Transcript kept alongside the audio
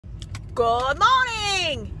Good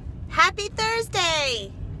morning! Happy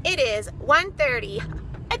Thursday! It is 1:30.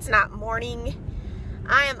 It's not morning.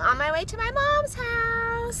 I am on my way to my mom's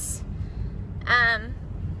house.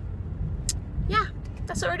 Yeah,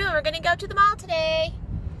 that's what we're doing. We're gonna go to the mall today.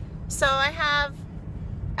 So I have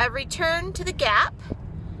a return to the Gap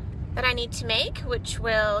that I need to make, which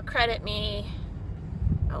will credit me,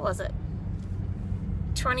 what was it?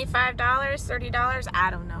 $25, $30,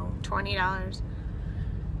 I don't know, $20.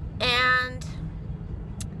 And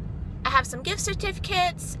I have some gift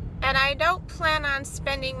certificates, and I don't plan on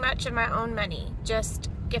spending much of my own money,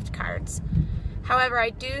 just gift cards. However,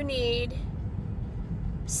 I do need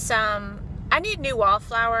I need new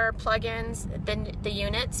wallflower plugins, the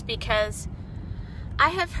units, because I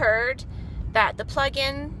have heard that the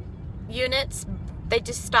plug-in units, they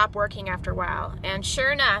just stop working after a while. And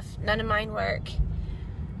sure enough, none of mine work.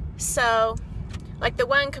 So, like the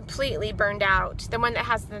one completely burned out, the one that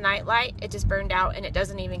has the night light, it just burned out and it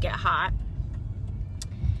doesn't even get hot.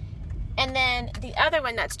 And then the other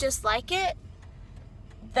one that's just like it,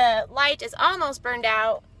 the light is almost burned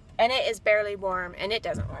out and it is barely warm and it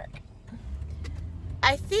doesn't work.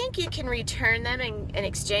 I think you can return them and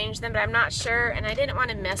exchange them, but I'm not sure, and I didn't want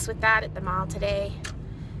to mess with that at the mall today.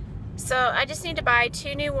 So I just need to buy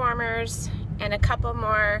 2 new warmers and a couple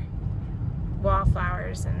more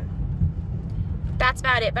wallflowers, and that's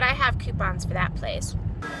about it. But I have coupons for that place.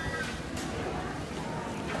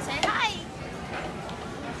 Say hi!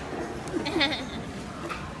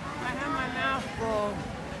 I have my mouth full.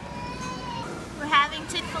 We're having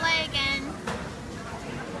Chick-fil-A again.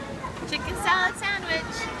 Chicken salad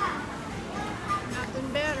sandwich. Nothing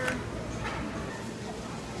better.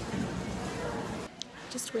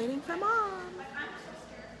 Just waiting for Mom.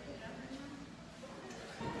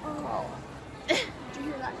 Oh. Did you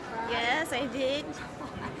hear that crack? Yes, I did.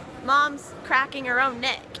 Mom's cracking her own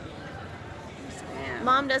neck. Man.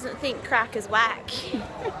 Mom doesn't think crack is whack.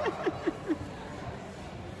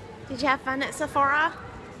 Did you have fun at Sephora?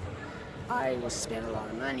 I just spent a lot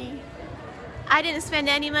of money. I didn't spend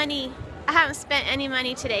any money. I haven't spent any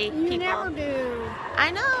money today, You people. never do.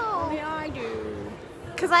 I know. Only I do.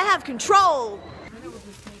 Because I have control.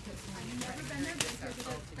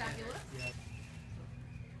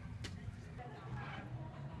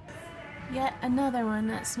 Yet another one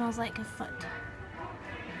that smells like a foot.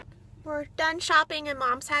 We're done shopping and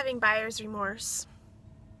Mom's having buyer's remorse.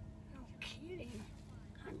 No kidding.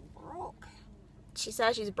 I'm broke. She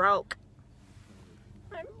says she's broke.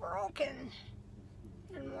 I'm broken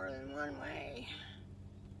in more than one way.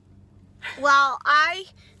 Well, I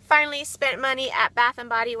finally spent money at Bath &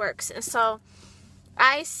 Body Works, and so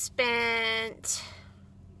I spent,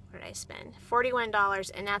 what did I spend?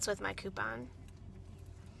 $41, and that's with my coupon.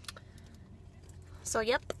 So,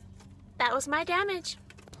 yep, that was my damage.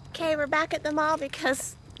 Okay, we're back at the mall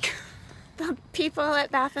because the people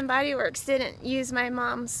at Bath & Body Works didn't use my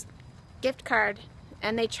mom's gift card,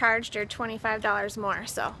 and they charged her $25 more,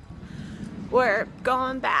 so we're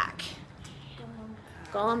going back.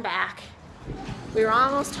 Going back. We were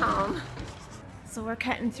almost home, so we're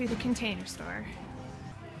cutting through the Container Store.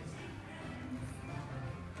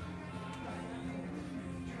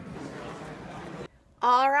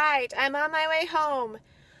 All right, I'm on my way home.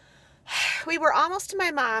 We were almost to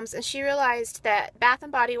my mom's, and she realized that Bath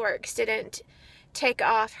 & Body Works didn't take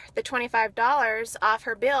off the $25 off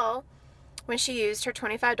her bill when she used her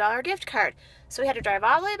 $25 gift card. So we had to drive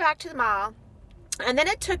all the way back to the mall, and then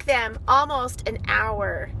it took them almost an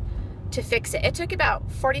hour to fix it. It took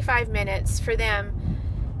about 45 minutes for them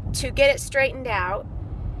to get it straightened out,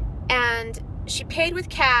 and she paid with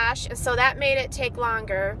cash, and so that made it take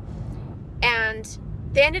longer, and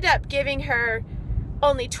they ended up giving her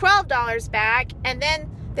only $12 back, and then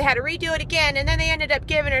they had to redo it again, and then they ended up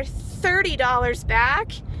giving her $30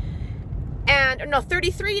 back, and no,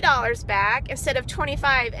 $33 back instead of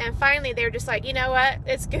 $25. And finally they were just like, you know what,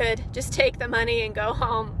 it's good, just take the money and go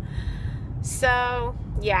home. So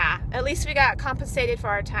yeah, at least we got compensated for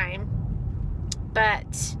our time.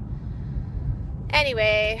 But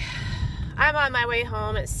anyway, I'm on my way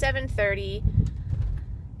home. It's 7:30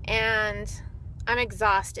 and I'm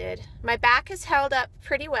exhausted. My back is held up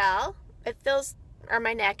pretty well. It feels, or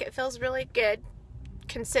my neck, it feels really good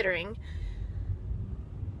considering.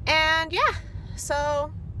 And yeah,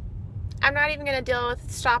 so I'm not even gonna deal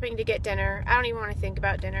with stopping to get dinner. I don't even want to think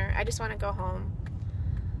about dinner. I just want to go home.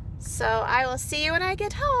 So I will see you when I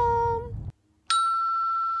get home.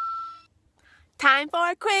 Time for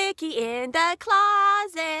a quickie in the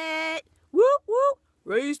closet. Whoop whoop,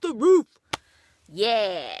 raise the roof.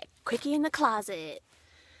 Yeah, quickie in the closet.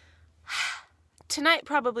 Tonight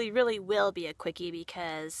probably really will be a quickie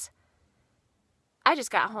because I just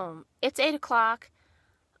got home. It's 8 o'clock.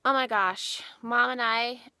 Oh my gosh. Mom and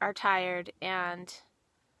I are tired and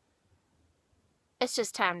it's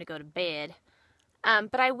just time to go to bed.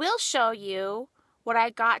 But I will show you what I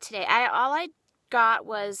got today. All I got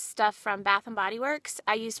was stuff from Bath & Body Works.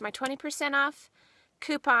 I used my 20% off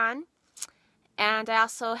coupon, and I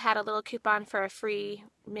also had a little coupon for a free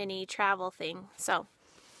mini travel thing. So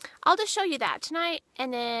I'll just show you that tonight,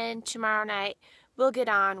 and then tomorrow night we'll get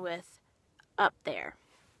on with up there.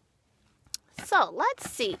 So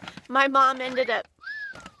let's see. My mom ended up...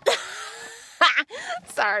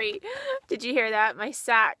 Sorry. Did you hear that? My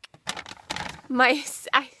sack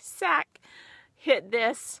hit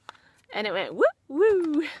this and it went woo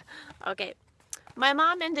woo. Okay. My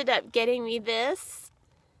mom ended up getting me this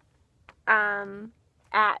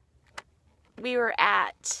we were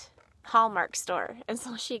at Hallmark store, and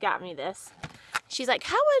so she got me this. She's like,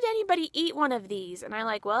 how would anybody eat one of these? And I'm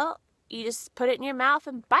like, well, you just put it in your mouth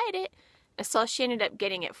and bite it. And so she ended up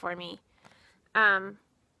getting it for me. I'm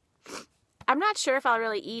not sure if I'll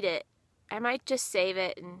really eat it. I might just save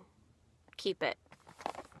it and keep it.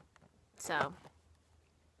 So,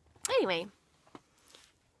 anyway,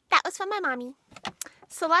 that was from my mommy.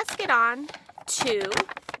 So let's get on to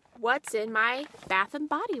what's in my Bath &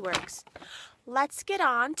 Body Works. Let's get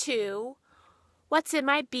on to what's in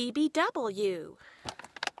my BBW.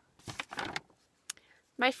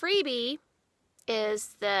 My freebie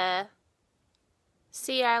is the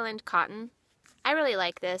Sea Island Cotton. I really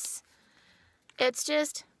like this. It's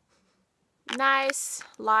just nice,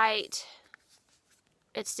 light.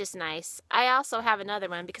 It's just nice. I also have another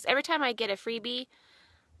one because every time I get a freebie,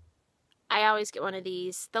 I always get one of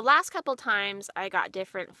these. The last couple times I got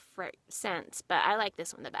different scents, but I like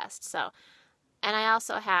this one the best. So, and I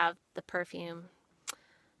also have the perfume.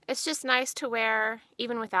 It's just nice to wear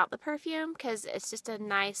even without the perfume because it's just a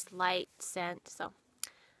nice light scent. So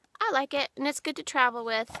I like it, and it's good to travel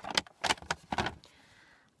with.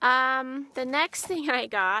 The next thing I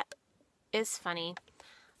got is funny.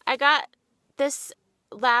 I got this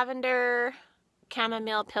lavender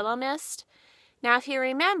chamomile pillow mist. Now, if you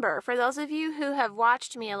remember, for those of you who have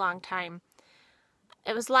watched me a long time,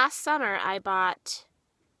 it was last summer I bought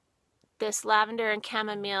this lavender and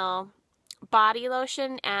chamomile body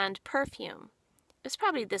lotion and perfume. It was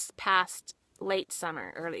probably this past late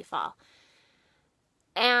summer, early fall.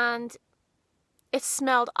 And it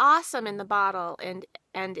smelled awesome in the bottle and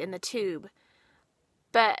in the tube.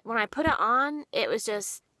 But when I put it on, it was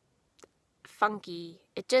just funky.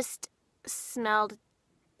 It just smelled,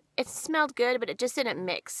 it smelled good, but it just didn't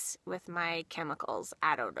mix with my chemicals.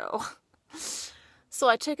 I don't know. So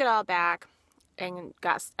I took it all back and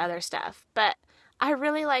got other stuff. But I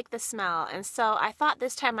really like the smell. And so I thought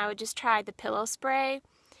this time I would just try the pillow spray.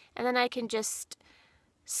 And then I can just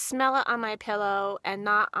smell it on my pillow and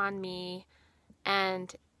not on me.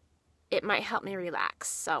 And it might help me relax.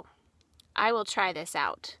 So I will try this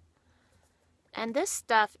out. And this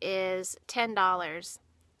stuff is $10,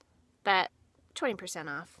 but 20%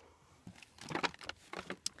 off.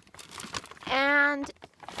 And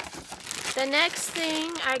the next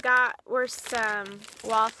thing I got were some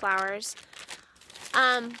wallflowers.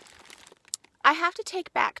 I have to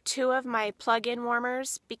take back 2 of my plug-in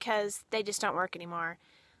warmers because they just don't work anymore.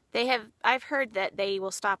 I've heard that they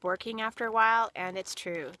will stop working after a while, and it's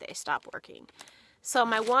true, they stop working. So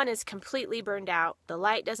my one is completely burned out. The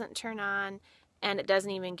light doesn't turn on, and it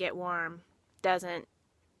doesn't even get warm. Doesn't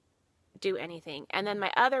do anything. And then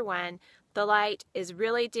my other one, the light is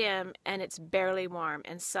really dim, and it's barely warm.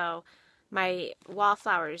 And so my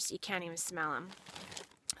wallflowers, you can't even smell them.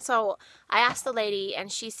 So I asked the lady,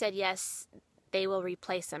 and she said yes, they will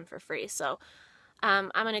replace them for free. So I'm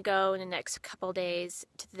going to go in the next couple days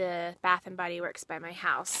to the Bath & Body Works by my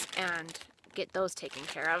house and get those taken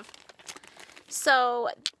care of. So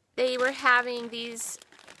they were having these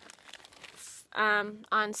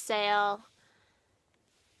on sale.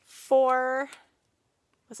 4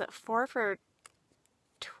 for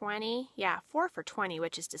 20? Yeah, 4 for 20,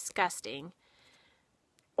 which is disgusting.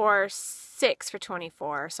 Or 6 for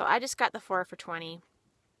 24. So I just got the 4 for 20.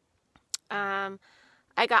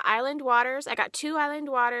 I got Island Waters. I got 2 Island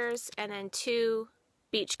Waters and then 2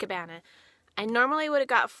 Beach Cabana. I normally would have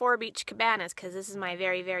got 4 Beach Cabanas because this is my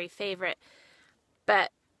very, very favorite.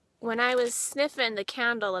 But when I was sniffing the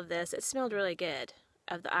candle of this, it smelled really good,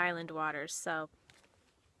 of the Island Waters. So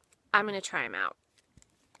I'm going to try them out.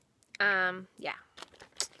 Yeah.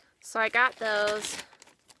 So I got those.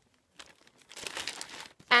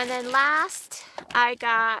 And then last, I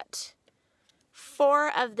got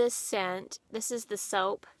 4 of this scent. This is the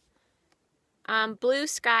soap. Blue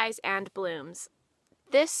Skies and Blooms.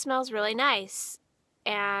 This smells really nice.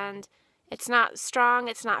 and it's not strong,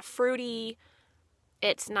 it's not fruity,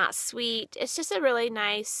 it's not sweet. It's just a really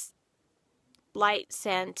nice light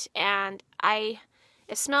scent, and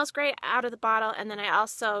it smells great out of the bottle, and then I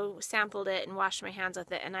also sampled it and washed my hands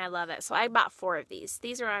with it, and I love it. So I bought 4 of these.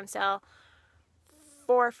 These are on sale,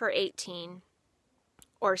 4 for $18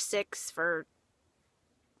 or 6 for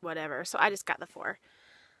whatever. So I just got the 4.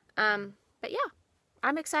 But yeah,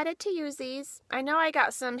 I'm excited to use these. I know I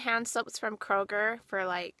got some hand soaps from Kroger for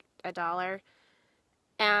like $1,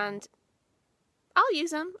 and I'll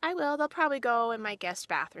use them. I will. They'll probably go in my guest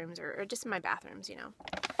bathrooms or just in my bathrooms, you know.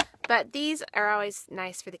 But these are always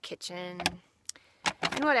nice for the kitchen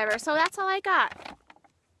and whatever. So that's all I got.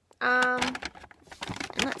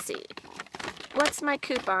 Let's see. What's my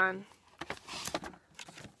coupon?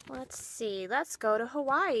 Let's see. Let's go to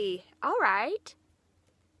Hawaii. All right.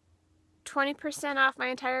 20% off my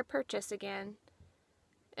entire purchase again.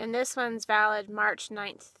 And this one's valid March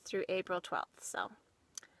 9th through April 12th. So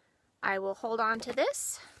I will hold on to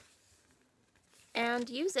this and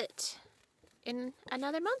use it in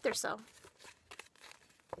another month or so.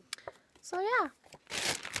 So yeah,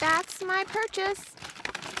 that's my purchase.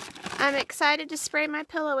 I'm excited to spray my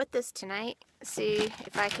pillow with this tonight. See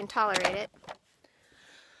if I can tolerate it.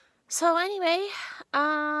 So anyway,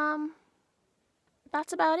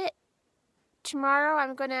 that's about it. Tomorrow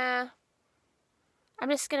I'm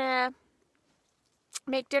just gonna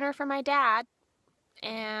make dinner for my dad,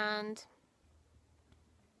 and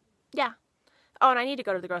yeah. Oh, and I need to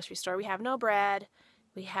go to the grocery store. We have no bread.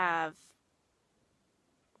 We have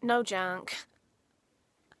no junk.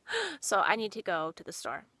 So I need to go to the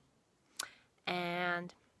store.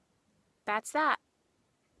 And that's that.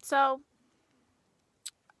 So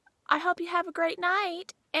I hope you have a great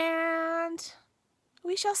night, and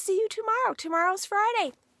we shall see you tomorrow. Tomorrow's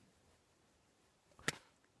Friday.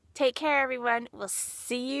 Take care, everyone. We'll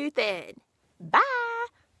see you then. Bye.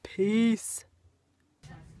 Peace.